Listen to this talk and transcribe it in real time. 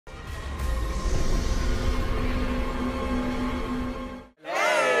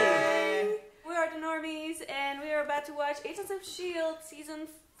about to watch Agents of S.h.i.e.L.D. Season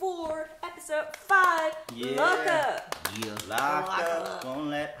 4, Episode 5, Lockup. Yeah, locked up, won't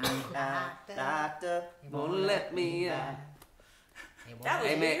let me out. Locked up, Won't let me out. That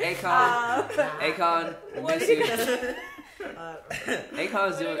was Hey man, weird. Akon, I miss you.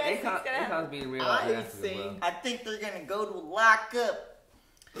 Akon's do you doing, guys think's gonna Akon's being real. I think they're gonna go to lockup.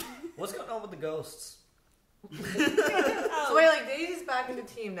 What's going on with the ghosts? So wait, like Daisy's back in the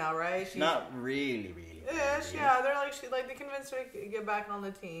team now, right? Not really. Yeah, they're like they convinced her to get back on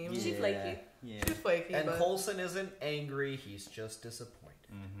the team. She's flaky. Yeah. She's flaky. And but... Coulson isn't angry; he's just disappointed.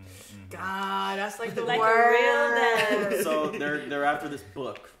 God, that's like the Like worst. a real dad. So they're after this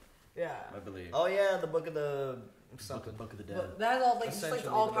book, Yeah. I believe. Oh yeah, the book of the something. Book of the Dead. But that's all like it's like the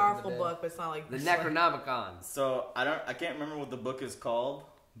Essentially, all the Book of the powerful Dead. book, but it's not like The Necronomicon. So I can't remember what the book is called,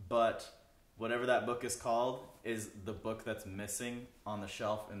 but whatever that book is called is the book that's missing on the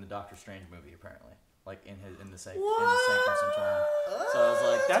shelf in the Doctor Strange movie, apparently. Like in the same time. So I was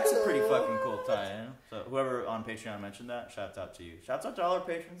like, that's a pretty fucking cool tie-in. So whoever on Patreon mentioned that, shouts out to you. Shouts out to all our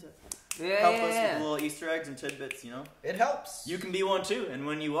patrons that help us with little Easter eggs and tidbits, you know. It helps. You can be one too, and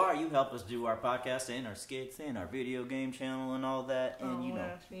when you are, you help us do our podcast and our skits and our video game channel and all that, and you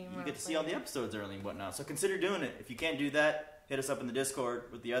get to see all the episodes early and whatnot. So consider doing it. If you can't do that, hit us up in the Discord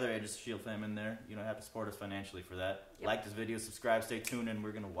with the other Agents of S.h.i.e.L.D. fam in there. You don't have to support us financially for that. Yep. Like this video, subscribe, stay tuned, and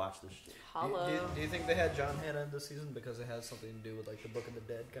we're gonna watch this shit. Hello. Do you think they had John Hannah in this season because it has something to do with like the Book of the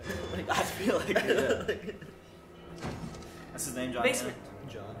Dead kind of? Like, I feel like that's his name, John. Basement.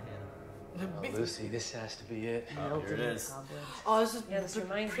 John Hannah. Oh, Lucy, this has to be it. Oh, here it is. Oh, this is Yeah, this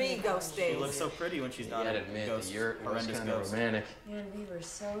reminds me of pre-ghost She days. looks so pretty when she's You not gotta a admit, ghost. the yurt was Horrendous kind of ghost. romantic. And we were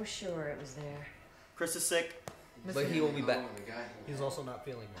so sure it was there. Chris is sick. But he will be back. Oh, we got him. He's also not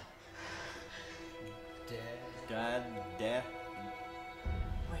feeling well. Dead. God damn.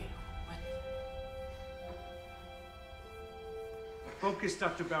 Wait, what? Focus,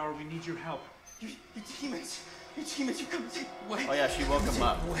 Dr. Bauer. We need your help. You demons, you come take away. Oh yeah, she woke him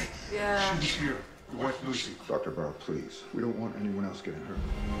up. Yeah. She's here. The wife Lucy. Dr. Bauer, please. We don't want anyone else getting hurt.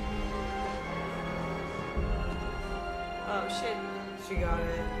 Oh shit. She got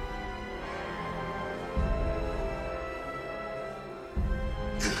it.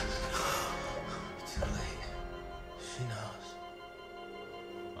 Too late. She knows.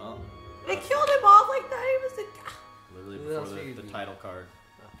 Well, They killed him off like that. He was a... literally Who before else do you the need? title card.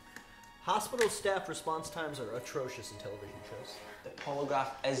 Hospital staff response times are atrocious in television shows. The polygraph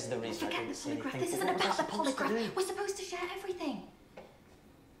is the reason I Forget didn't the say polygraph. anything. This isn't But what about the was I supposed to do? polygraph. We're supposed to share everything.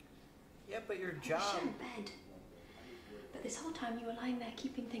 Yeah, but your I job. share a bed. But this whole time you were lying there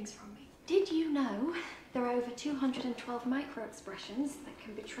keeping things from me. Did you know there are over 212 micro-expressions that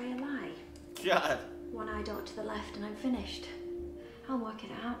can betray a lie? God. One eye dot to the left and I'm finished. I'll work it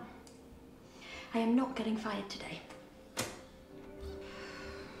out. I am not getting fired today.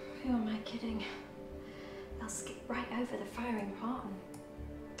 Who am I kidding? They'll skip right over the firing part and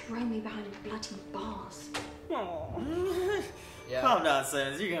throw me behind bloody bars. Yeah. Calm down,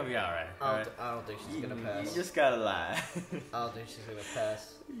 Sans. You're gonna be alright. I don't think she's gonna You pass. just gotta lie. I don't think she's gonna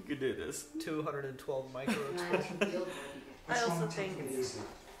pass. You can do this. 212 micro-expressions. I also think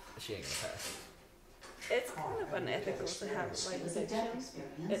She ain't gonna pass. it's kind of unethical to have like addiction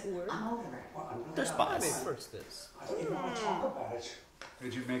at work. They're I spies. mean, first this.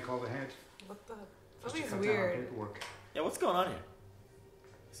 Did you make all the head? What the? Just to Something's cut down on weird. paperwork. Yeah, what's going on here?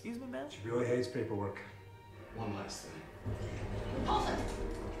 Excuse me, man? She really hates paperwork. One last thing. Oh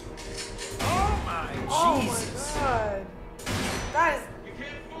my Oh Jesus. my god. Guys, You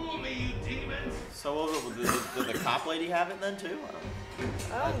can't fool me, you demons! So did the cop lady have it then too?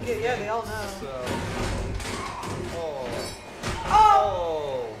 I don't get. Yeah, they all know. So. Oh. Oh! Oh.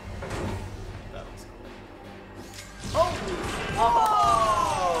 That was Oh!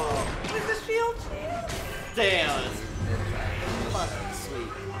 cool. With the shield. Damn. Fucking sweet.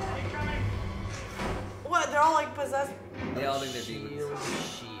 What? They're all like possessed. They all think they're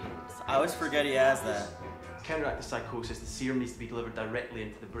demons. Shield. I always forget he has that. To counteract the psychosis, the serum needs to be delivered directly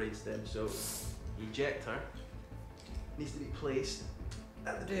into the brainstem, so the ejector needs to be placed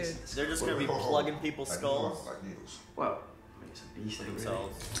at the base Dude. of the They're just gonna be plugging people's skulls Like needles. Well, I mean, it's a beast for thing, really.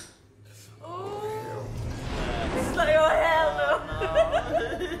 themselves. Oh. This is like, oh hell no.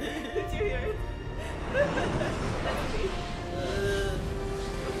 Did you hear it? That's me.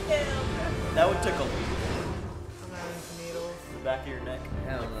 Hell no. That would tickle I'm not into needles. the back of your neck.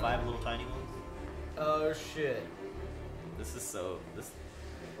 Hell Like no. 5 little tiny ones. Oh shit. This is so. This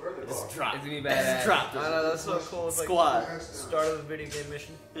drop. It's gonna be This badass. drop. I know, that's so cool. It's like Squad. start of a video game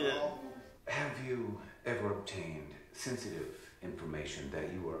mission. Yeah. Have you ever obtained sensitive information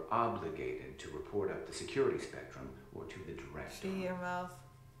that you are obligated to report up the security spectrum or to the director. See your mouth.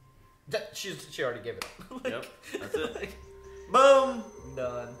 She already gave it up. Yep, that's it. Boom!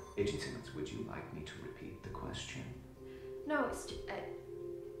 Done. Agent Simmons, would you like me to repeat the question? No,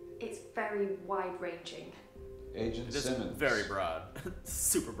 it's very wide-ranging. Agent Just Simmons. very broad.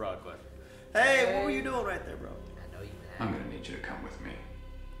 Super broad question. Hey, what were you doing right there, bro? I know you. I'm gonna need you to come with me.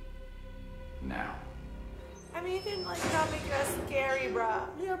 Now. I mean, you can like not make us scary, bruh.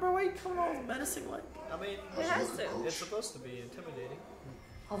 Yeah, bro, why you coming all menacing like? I mean, It has to. it's supposed to be intimidating.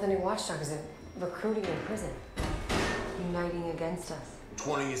 All the new watchdogs are recruiting in prison, uniting against us.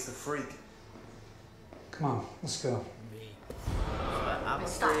 20 is the freak. Come on, let's go. Me. I'm a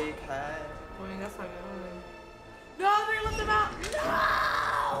Stop. freak. Hey. I mean, that's not good. No, they're gonna let them out.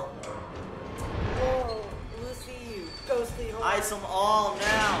 No! Whoa, Lucy, you ghostly whore. Ice them all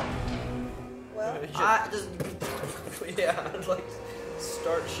now. Well, I just Yeah, like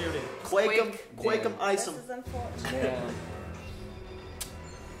start shooting. quake them, ice this them. is unfortunate. Yeah.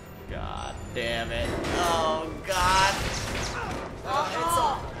 God damn it! Oh God!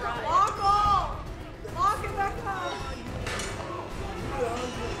 Lock off! Lock it back up!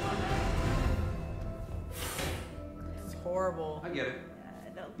 It's horrible. I get it.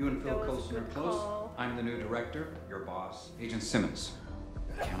 You and Phil Coulson are close. I'm the new director, your boss, Agent Simmons.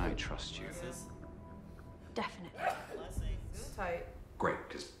 Can I trust you? Definitely. It's tight. Great,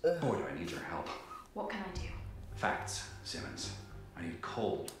 because boy do I need your help. What can I do? Facts, Simmons. I need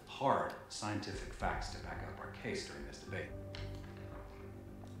cold, hard, scientific facts to back up our case during this debate.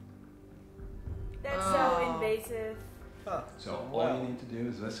 That's so invasive. So all you need to do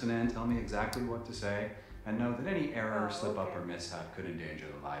is listen and tell me exactly what to say, and know that any error, slip up, or mishap could endanger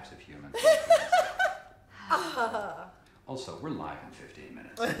the lives of humans. Also, we're live in 15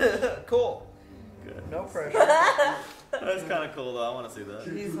 minutes. Cool. Good. No pressure. That's kind of cool though. I want to see that.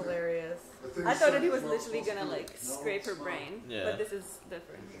 He's hilarious. I thought that he was literally gonna like scrape her brain, Yeah. but this is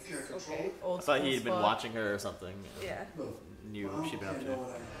different. This is okay. I Old thought school he'd been spot. watching her or something. Yeah. Knew what she'd been up to.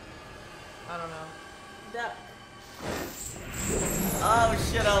 I don't know. Duck. Oh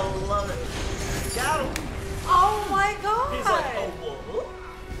shit! I love it. Got him. Oh my god! He's like, oh, whoa.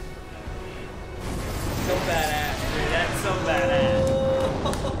 So badass, dude. That's so badass.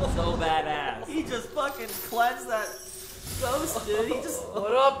 So badass. He just fucking cleansed that ghost, dude. He just.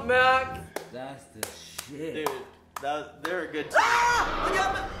 What up, Mac? That's the shit. Dude, they're a good team. Ah! Look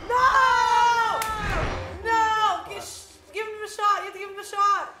out! No! No! Give him a shot. You have to give him a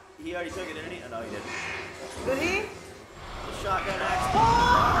shot. He already took it, didn't he? Oh no, he didn't. Did he? The shotgun axe. Oh!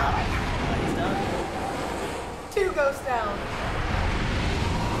 He's done. 2 ghosts down.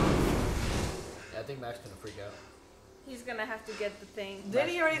 Yeah, I think Mac's gonna freak out. He's gonna have to get the thing. Did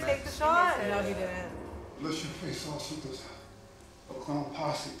he already take the shot? No, he didn't. Let's your face also does a clown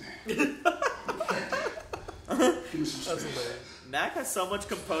posse thing. Give me some space. Mac has so much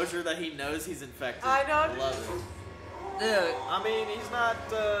composure that he knows he's infected. I know. Love it. Dude, I mean, he's not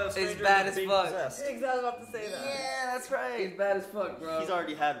he's bad as fuck. Possessed. Exactly, I was about to say that. Yeah, that's right. He's bad as fuck, bro. He's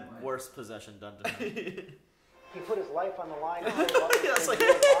already had worse possession done to him. He put his life on the line. That's like-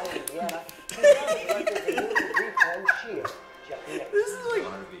 This is like.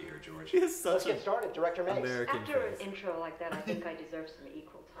 Honor to be here, George. He is such Let's get started, Director Mace. American After face. an intro like that, I think I deserve some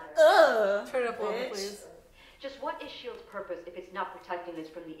equal time. Turn it up a little, Bitch. please. Just what is S.H.I.E.L.D.'s purpose if it's not protecting us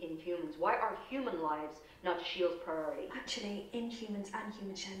from the Inhumans? Why are human lives not S.h.I.E.L.D.'s priority? Actually, Inhumans and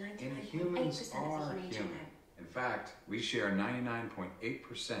humans share 99.8% Inhumans of the are human human. genome. In fact, we share 99.8% of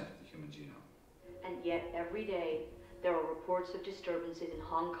the human genome. And yet, every day, there are reports of disturbances in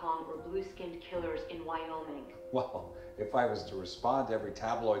Hong Kong or blue-skinned killers in Wyoming. Well, if I was to respond to every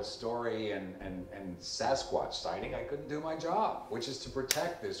tabloid story and Sasquatch sighting, I couldn't do my job, which is to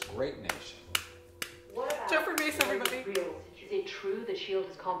protect this great nation. What about Jeffrey Mace, everybody. real? Is it true that S.H.I.E.L.D.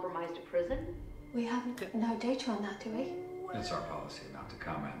 has compromised a prison? We have no data on that, do we? It's our policy not to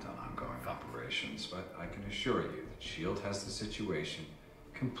comment on ongoing operations, but I can assure you that S.H.I.E.L.D. has the situation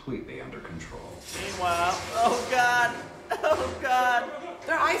completely under control. Meanwhile, oh god, oh god.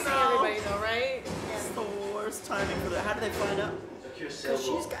 They're icing everybody though, right? It's the worst timing for that. How did they find out? Because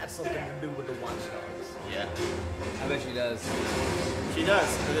she's got something to do with the watchdogs. Yeah. I bet she does. She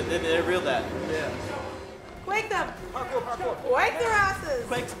does. They revealed that. Yeah. Quake them! Parkour, parkour. Quake their asses!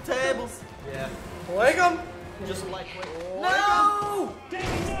 Quake some tables. Yeah. Quake them! Just like Quake. No!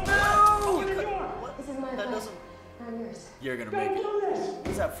 No! This is my That doesn't. not yours. You're gonna make it.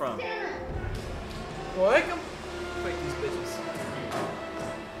 Who's that from? Quake them! Quake these bitches.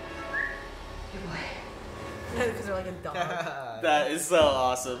 Good boy. Because they're like a dog. That is so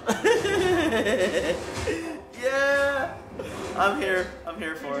awesome. Yeah. I'm here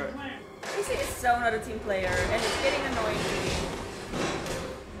for it. Lucy is so not a team player, and it's getting annoying to me.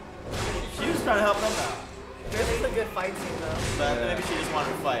 She was trying to help them out. This is a good fight scene though. But maybe she just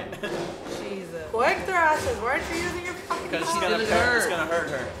wanted to fight. Jesus. Quick thrushes, weren't you using your fucking Because arm? it's gonna hurt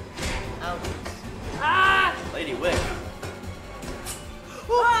her. Ouch. Ah! Lady Wick.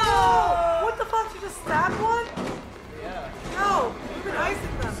 Oh! What the fuck? You just stabbed one? Yeah. No! You've been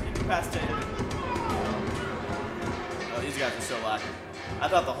icing them. Incapacitated. Oh, these guys are so lacking. I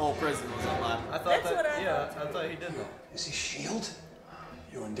thought the whole prison was unlocking. I thought I thought he did know. Is he S.h.i.E.L.D.?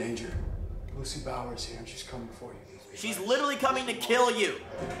 You're in danger. Lucy Bauer's here and she's coming for you. She's literally coming to kill you.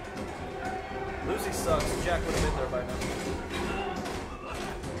 Lucy sucks. Jack would have been there by now.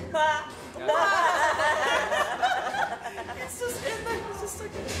 It's just in there. It's just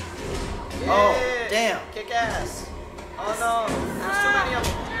like Oh, damn. Kick ass. Oh no. There's too many of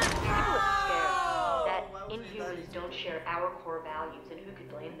them. People are scared that Inhumans don't share our core values, and who could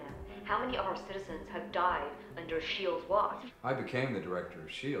blame them? How many of our citizens have died under S.h.i.E.L.D.'s watch? I became the director of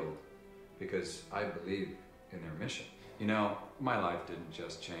S.h.i.E.L.D. because I believe in their mission. You know, my life didn't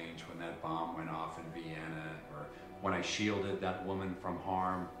just change when that bomb went off in Vienna or when I shielded that woman from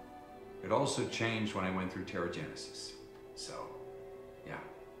harm. It also changed when I went through Terragenesis. So, yeah,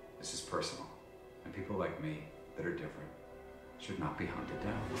 this is personal. And people like me that are different should not be hunted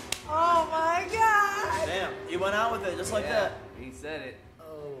down. Oh my god! Damn, he went out with it just like that. He said it.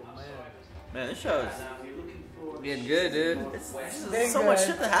 Oh man. Man, this show is getting good, dude. There's so much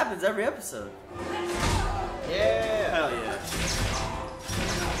shit that happens every episode. Yeah. Hell yeah.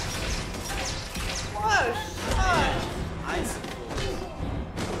 What a shot! Ice.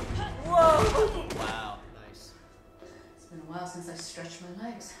 Whoa! Wow. Nice. It's been a while since I stretched my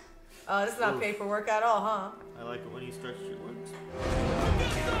legs. Oh, this is not paperwork at all, huh? I like it when you stretch your legs.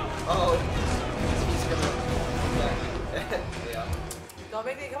 Oh. He's gonna. Yeah. Don't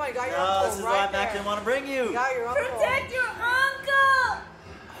make me. Come on, you got your No, uncle this is right why I there. didn't want to bring you. You got your uncle. Protect your uncle!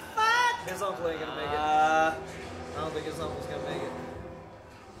 Fuck! His uncle ain't gonna make it. I don't think his uncle's gonna make it.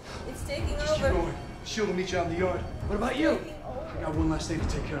 It's taking Just keep over. going. S.h.i.E.L.D. will meet you out in the yard. What about you? I got one last thing to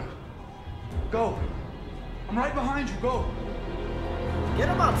take care of. Go. I'm right behind you. Go. Get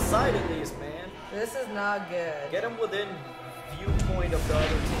him outside at least, man. This is not good. Get him within viewpoint of the other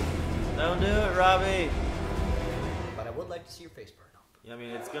team. Don't do it, Robbie. But I would like to see your face burn up. I mean,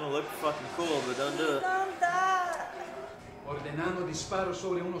 it's gonna look fucking cool, but don't do it. Don't die. Ordenando disparos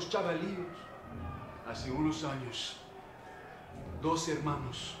sobre unos chavalillos. Hace unos años. Dos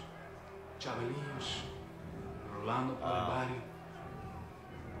hermanos. Chavalillos. Rolando por el barrio.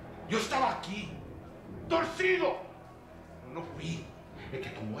 Yo estaba aquí. Torcido. No fui. El que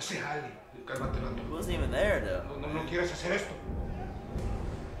tomó ese jale. Cálmate, Lando. He wasn't even there, though. No quieres hacer esto.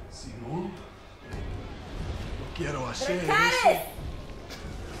 Si no, lo quiero hacer.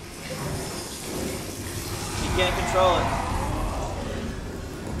 He can't control it.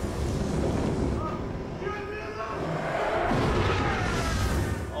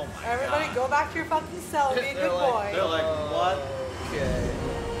 Oh my Everybody God. go back to your fucking cell. Be a good boy. They're like, what? Okay.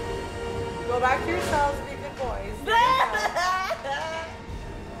 Go back to your cells. Be good boys.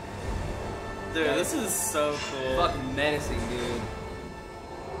 Dude, this is so cool. Fucking menacing, dude.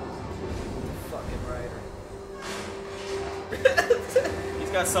 Fucking writer.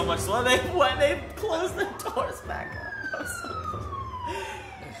 He's got so much when they close the doors back up.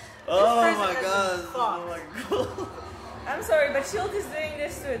 Oh my God. This is like cool. I'm sorry, but S.h.i.E.L.D. is doing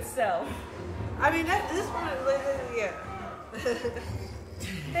this to itself. I mean, this one, yeah.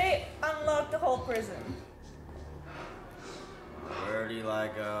 They unlocked the whole prison. Where do you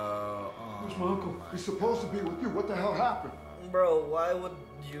like go? Where's my uncle? He's supposed to be with you. What the hell happened? Bro, why would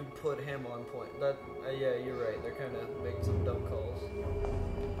you put him on point? That, yeah, you're right. They're kind of making some dumb calls.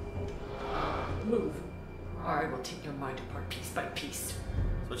 Move, or I will take your mind apart piece by piece.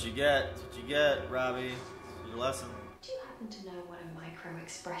 That's what you get. That's what you get, Robbie. That's your lesson. Do you happen to know what a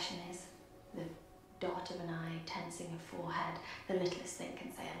micro-expression is? The dot of an eye, tensing a forehead. The littlest thing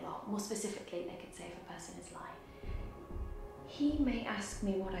can say a lot. More specifically, they could say if a person is lying. He may ask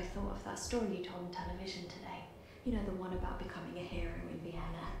me what I thought of that story you told on television today. You know, the one about becoming a hero in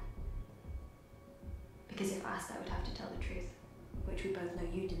Vienna. Because if asked, I would have to tell the truth, which we both know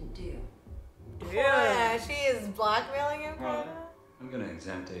you didn't do. Yeah, she is blackmailing him. I'm going to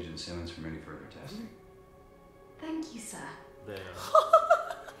exempt Agent Simmons from any further testing. Thank you, sir. There.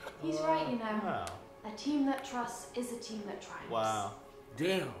 He's right, you know. Wow. A team that trusts is a team that triumphs. Wow.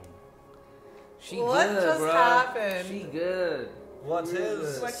 Damn. She What good, just bro. happened? She good. What's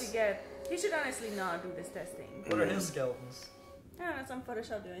his? What you get. He should honestly not do this testing. What are his skeletons? I don't know, some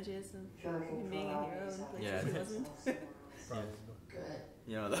Photoshop images and him being a hero in places he wasn't. Probably. Good.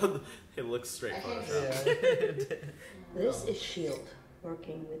 You know, it looks straight I can't Photoshop. This is S.h.i.e.L.D.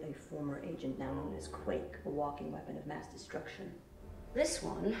 working with a former agent now known as Quake, a walking weapon of mass destruction. This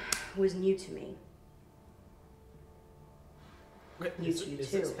one was new to me. New to you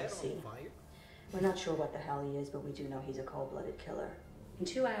too, I see. We're not sure what the hell he is, but we do know he's a cold-blooded killer. In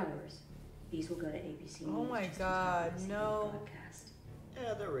 2 hours, these will go to ABC News. Oh my God, no. Broadcast.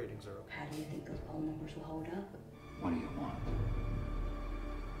 Yeah, their ratings are okay. How do you think those poll numbers will hold up? What do you want?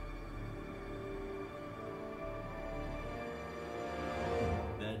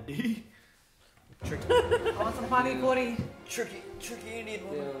 Mandy. Tricky. I want some honey pudding. Tricky, Indian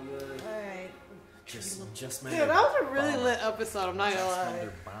woman. Alright. Just Dude, that was a really lit episode, I'm not gonna lie.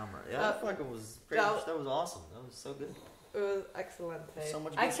 Bomber. Yeah, that fucking was pretty much, that was awesome. That was so good. It was excellent. So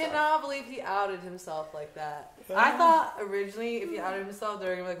much I good stuff. cannot believe he outed himself like that. I thought originally if he outed himself, they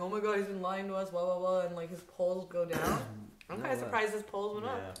were gonna be like, oh my god, he's been lying to us, blah blah blah, and like his polls go down. I'm kind of surprised his polls went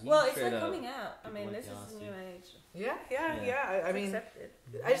up. Well, it's like coming out. I mean, this is new age. Yeah. I mean, accepted.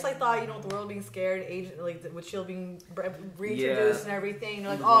 I just like thought, you know, with the world being scared, agent like with S.h.i.e.L.D. being reintroduced and everything.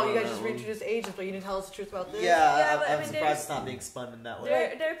 They're like, oh, you guys just reintroduced agents, but you didn't tell us the truth about this. Yeah, but I'm surprised it's not being spun in that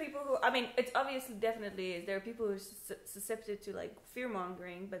way. There are people who, I mean, it's obviously definitely is. There are people who are susceptible to like fear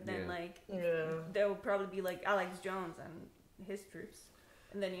mongering, but then there will probably be like Alex Jones and his troops,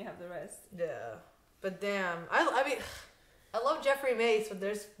 and then you have the rest. Yeah, but damn, I mean. I love Jeffrey Mace, but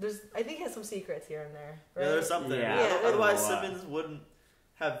there's I think he has some secrets here and there. Right? Yeah, there's something. Yeah. Otherwise, Simmons wouldn't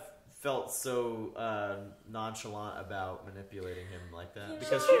have felt so nonchalant about manipulating him like that,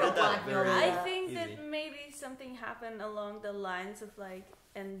 because she did that very I think easy. that maybe something happened along the lines of like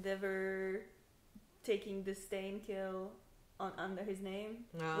Endeavor taking the Stain kill under his name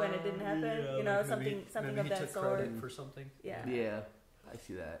when it didn't happen. Yeah, you know, like something maybe of he that took sort. credit for something. Yeah. Yeah, I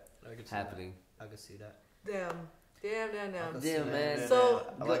see that happening. I could see that. Damn, man. So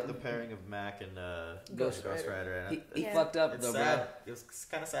I like the pairing of Mac and Ghost Rider. And he fucked up it's though, sad. bro. It was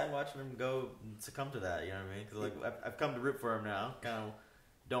kind of sad watching him go succumb to that. You know what I mean? Because like I've come to root for him now. Kind of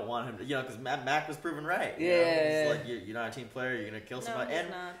don't want him to, you know, because Mac was proven right. You know? It's like you're not a team player. You're gonna kill somebody.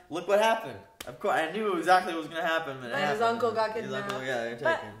 And look what happened. Of course, I knew exactly what was gonna happen. And his uncle got kidnapped.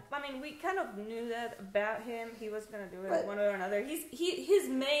 But I mean, we kind of knew that about him. He was gonna do it one way or another. His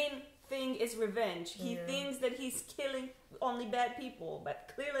main thing is revenge. He thinks that he's killing only bad people, but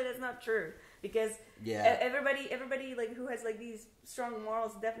clearly that's not true, because everybody like who has like these strong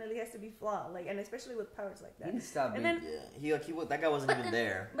morals definitely has to be flawed, like, and especially with powers like that. And then that guy wasn't even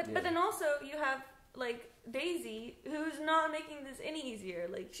there. But then also you have like Daisy, who's not making this any easier.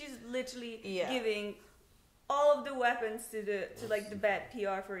 Like she's literally giving all of the weapons to the bad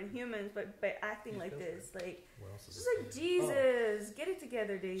PR for Inhumans, but by acting like this, like it's just like Jesus, get it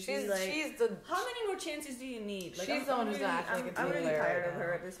together, Daisy. She's the. How many more chances do you need? Like, she's the one who's not acting like a team I'm really player tired right of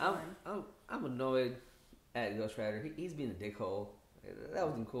her at this point. I'm annoyed at Ghost Rider. He's being a dickhole. That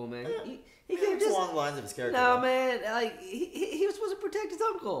wasn't cool, man. He could have just along the lines of his character. No, man. Like he was supposed to protect his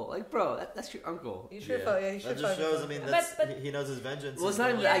uncle. Like, bro, that's your uncle. You should felt. Yeah, he should. That just shows. I mean, he knows his vengeance. Well, it's not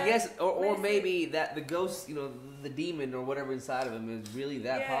even. I guess, or maybe that the ghost, you know, the demon or whatever inside of him is really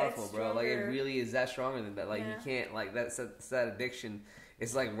that powerful, bro. Like, it really is that stronger than that. Like, he can't. Like, that's that addiction.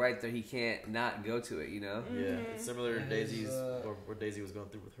 It's like right there. He can't not go to it. You know. Yeah, it's similar to Daisy's, or what Daisy was going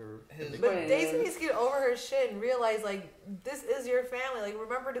through with her. But Daisy needs to get over her shit and realize, like, this is your family. Like,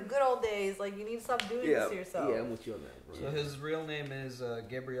 remember the good old days. Like, you need to stop doing this to yourself. Yeah, I'm with you on that. So his real name is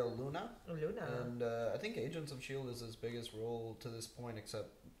Gabriel Luna. Luna. And I think Agents of S.h.i.e.L.D. is his biggest role to this point, except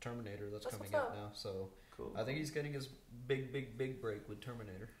Terminator that's coming out now. So I think he's getting his big break with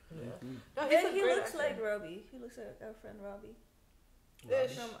Terminator. Yeah. No, he looks like Robbie. He looks like our friend Robbie.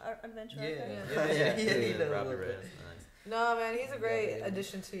 From Adventure. Robbie Red. No, man, he's a great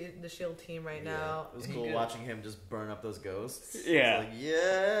addition to the S.h.i.E.L.D. team right now. It was cool watching him just burn up those ghosts. Yeah.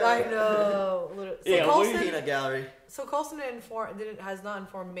 I know. Peanut gallery. So Coulson has not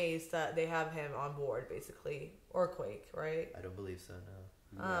informed Mace that they have him on board, basically, or Quake, right? I don't believe so.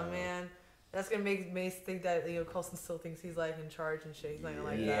 No. Oh man, that's gonna make Mace think that Coulson still thinks he's like in charge and shit. He's not gonna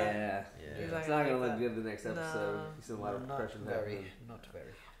like that. Yeah. It's not gonna look good the next episode. He's a lot of pressure. Not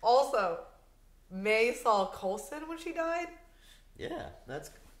very. Also, May saw Coulson when she died. Yeah, that's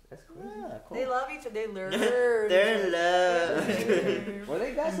cool. Yeah, cool. They love each other. They learn. They're in love. Well,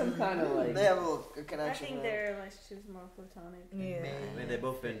 they got some kind of like. They have a little connection. I think their relationship is more platonic. Yeah. I mean, they've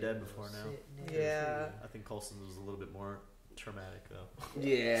both been dead before now. Yeah. I think Coulson was a little bit more traumatic though.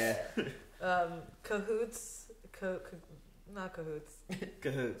 Yeah. Cahoots. Not cahoots.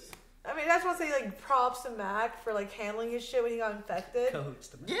 Cahoots. I mean, I just want to say, like, props to Mac for, like, handling his shit when he got infected.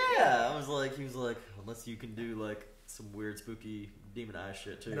 Yeah, I was like, he was like, unless you can do, like, some weird, spooky demon eye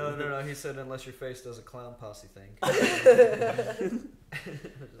shit, too. No, he said, unless your face does a clown posse thing.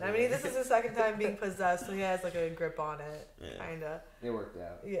 I mean, this is his second time being possessed, so he has, like, a grip on it, kinda. It worked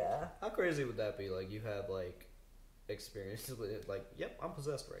out. Yeah. How crazy would that be? Like, you have, like, experiences with it, like, yep, I'm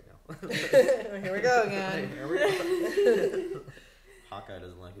possessed right now. Here we go again. Here we go. Hawkeye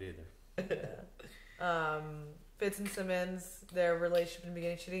doesn't like it either. Yeah. Fitz and Simmons, their relationship in the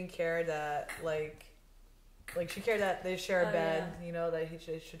beginning, she didn't care that, like she cared that they share a bed, you know, that he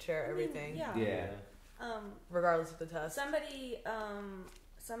should share everything. Yeah. Regardless of the test. Somebody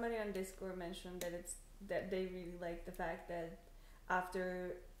on Discord mentioned that they really like the fact that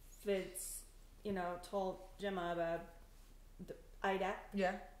after Fitz, you know, told Gemma about Ida.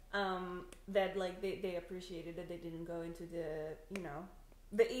 Yeah. That like they appreciated that they didn't go into the, you know,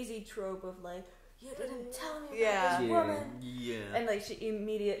 the easy trope of like, you didn't tell me about this woman. Yeah. And like she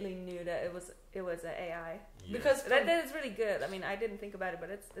immediately knew that it was an AI. Yeah. Because that is really good. I mean, I didn't think about it, but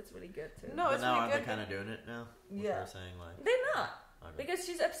it's really good too. No, but it's now really aren't good. they kind of doing it now? Yeah. They're saying like they're not. Okay. Because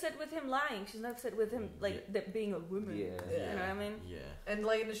she's upset with him lying. She's not upset with him like that being a woman. You know what I mean? Yeah. And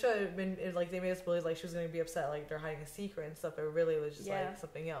like in the show, like they made us believe like she was gonna be upset, like they're hiding a secret and stuff. But really, it was just like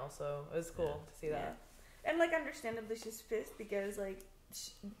something else. So it was cool to see that. And like understandably, she's pissed because like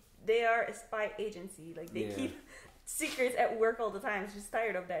they are a spy agency. Like they keep secrets at work all the time. She's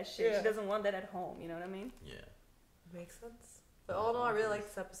tired of that shit. She doesn't want that at home. You know what I mean? Yeah. Makes sense. But all in all, I really like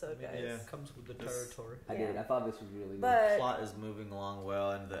this episode, guys. Yeah, comes with the territory. I did. I thought this was really good. The plot is moving along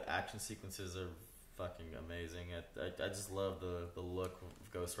well, and the action sequences are fucking amazing. I just love the look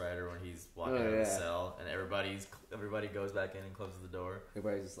of Ghost Rider when he's walking out of the cell, and everybody goes back in and closes the door.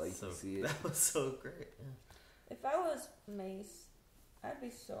 Everybody's just like, you see it. That was so great. Yeah. If I was Mace, I'd be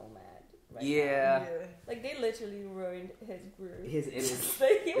so mad. Right Yeah. now. Like they literally ruined his groove. His image.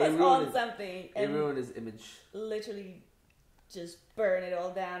 Like he was on something. They ruined his image. Literally just burn it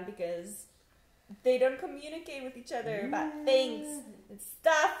all down because they don't communicate with each other about things and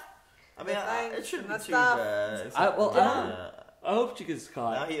stuff. I mean, it shouldn't be too stuff. bad. I hope she gets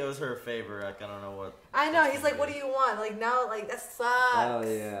caught. Now he owes her a favor. Like, I don't know what. I know. He's like, "What do you want?" Like now, like that sucks. Oh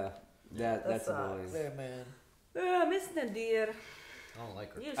yeah, that's annoying. Yeah, man. Miss Nadir. I don't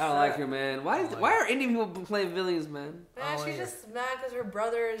like her. I don't like her, man. Why are Indian people playing villains, man? Man, she's just mad because her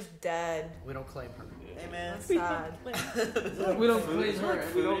brother is dead. We don't claim her. Hey, man. That's sad. We don't claim her,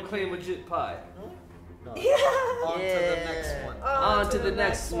 and we don't claim legit pie. No. Yeah. On to the next one. On to the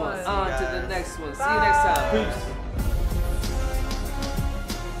next one. On to the next one. See you next time. Peace.